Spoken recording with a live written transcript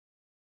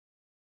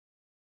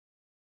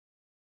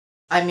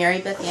I'm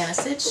Mary Beth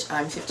Yanisich.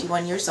 I'm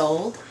 51 years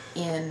old.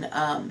 In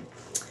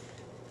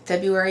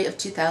February of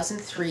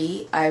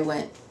 2003, I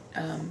went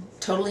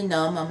totally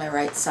numb on my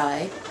right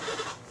side.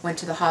 Went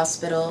to the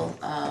hospital,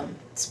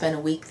 spent a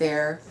week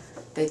there.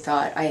 They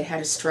thought I had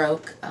had a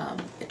stroke.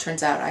 It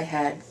turns out I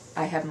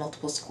have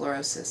multiple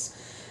sclerosis.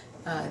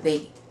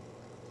 The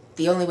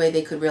only way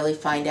they could really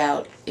find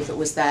out if it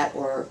was that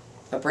or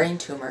a brain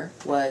tumor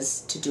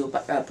was to do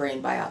a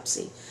brain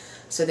biopsy.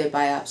 So they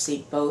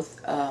biopsied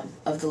both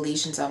of the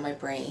lesions on my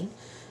brain.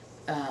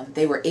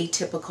 They were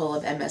atypical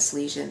of MS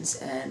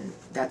lesions, and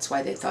that's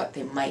why they thought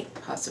they might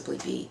possibly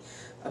be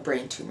a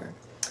brain tumor.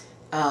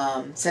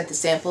 Sent the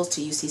samples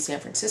to UC San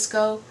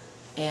Francisco,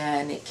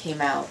 and it came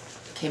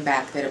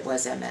back that it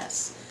was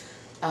MS.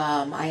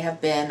 I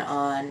have been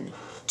on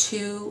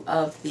 2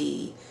 of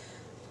the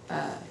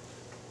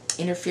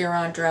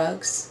interferon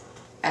drugs,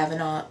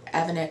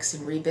 Avonex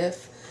and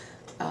Rebif.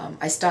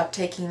 I stopped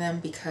taking them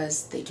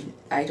because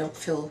I don't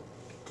feel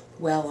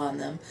well on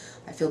them.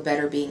 I feel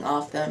better being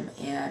off them,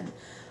 and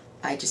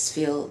I just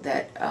feel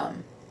that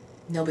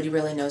nobody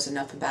really knows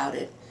enough about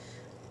it,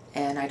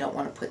 and I don't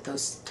want to put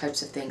those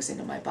types of things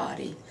into my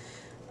body.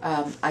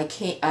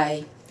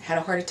 I had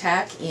a heart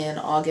attack in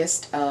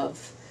August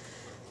of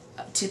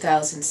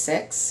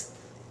 2006,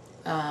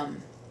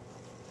 and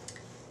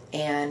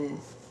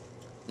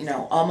you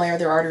know, all my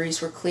other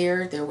arteries were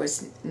clear. There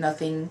was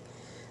nothing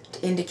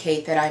to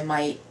indicate that I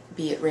might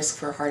be at risk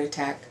for a heart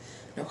attack.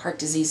 No heart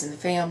disease in the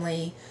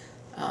family.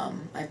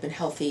 I've been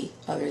healthy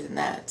other than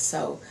that.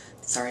 So,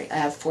 sorry, I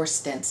have 4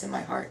 stents in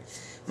my heart,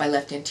 my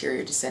left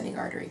anterior descending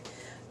artery.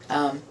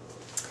 I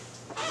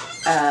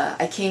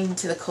came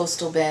to the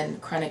Coastal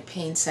Bend Chronic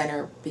Pain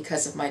Center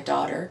because of my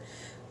daughter,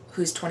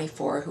 who's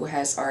 24, who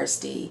has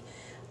RSD.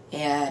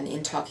 And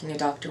in talking to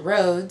Dr.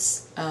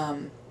 Rhodes,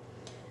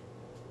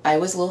 I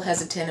was a little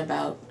hesitant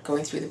about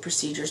going through the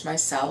procedures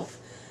myself.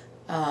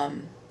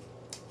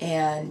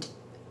 And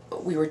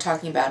we were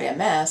talking about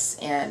MS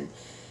and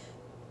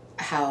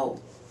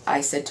how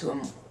I said to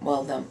him,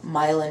 well, the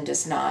myelin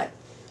does not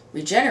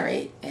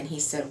regenerate. And he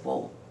said,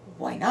 well,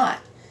 why not?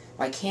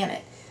 Why can't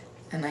it?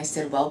 And I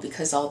said, well,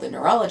 because all the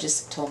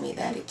neurologists told me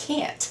that it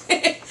can't.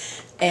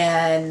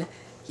 And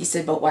he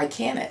said, but why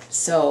can't it?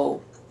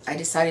 So I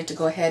decided to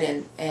go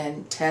ahead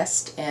and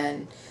test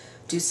and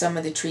do some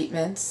of the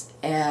treatments.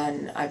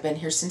 And I've been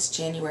here since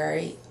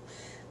January.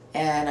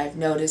 And I've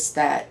noticed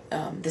that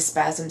the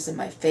spasms in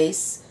my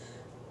face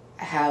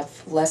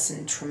have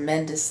lessened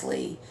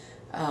tremendously.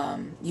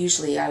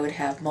 Usually I would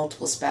have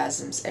multiple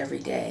spasms every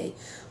day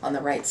on the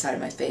right side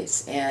of my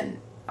face, and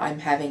I'm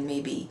having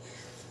maybe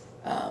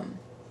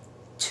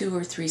 2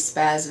 or 3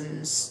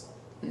 spasms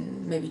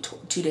maybe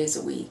 2 days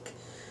a week.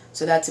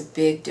 So that's a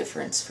big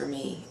difference for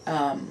me.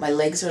 My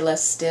legs are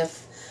less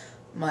stiff.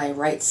 My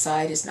right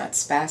side is not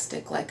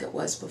spastic like it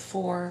was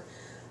before.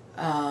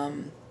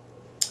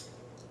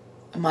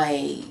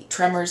 My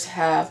tremors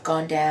have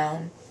gone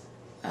down.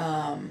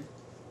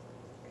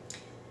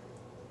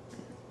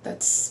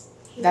 That's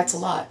a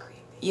lot.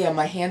 Yeah,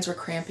 my hands were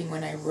cramping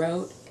when I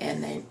wrote,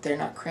 and they're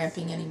not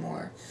cramping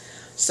anymore.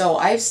 So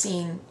I've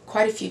seen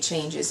quite a few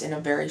changes in a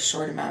very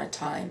short amount of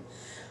time.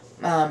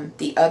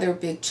 The other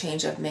big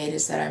change I've made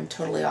is that I'm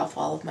totally off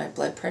all of my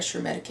blood pressure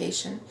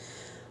medication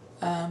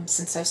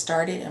since I've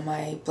started, and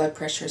my blood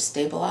pressure is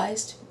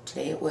stabilized.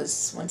 Today it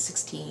was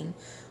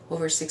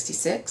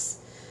 116/66.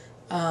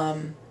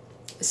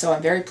 So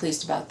I'm very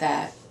pleased about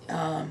that.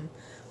 I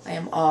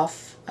am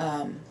off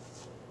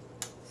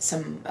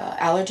some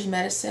allergy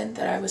medicine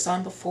that I was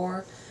on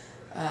before.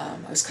 I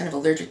was kind of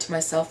allergic to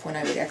myself when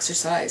I would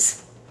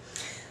exercise.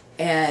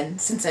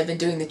 And since I've been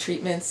doing the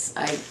treatments,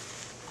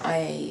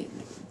 I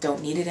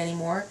don't need it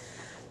anymore.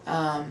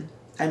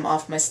 I'm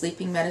off my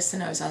sleeping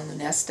medicine. I was on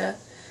Lunesta,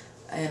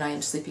 and I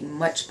am sleeping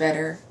much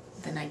better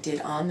than I did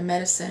on the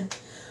medicine.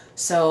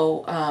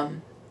 So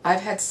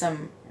I've had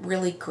some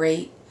really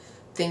great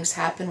things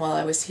happen while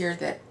I was here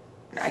that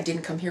I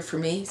didn't come here for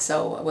me,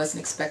 so I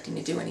wasn't expecting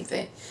to do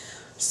anything.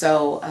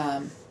 So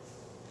I'm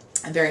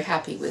very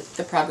happy with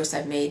the progress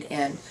I've made,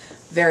 and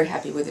very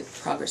happy with the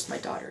progress my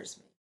daughter's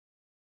made.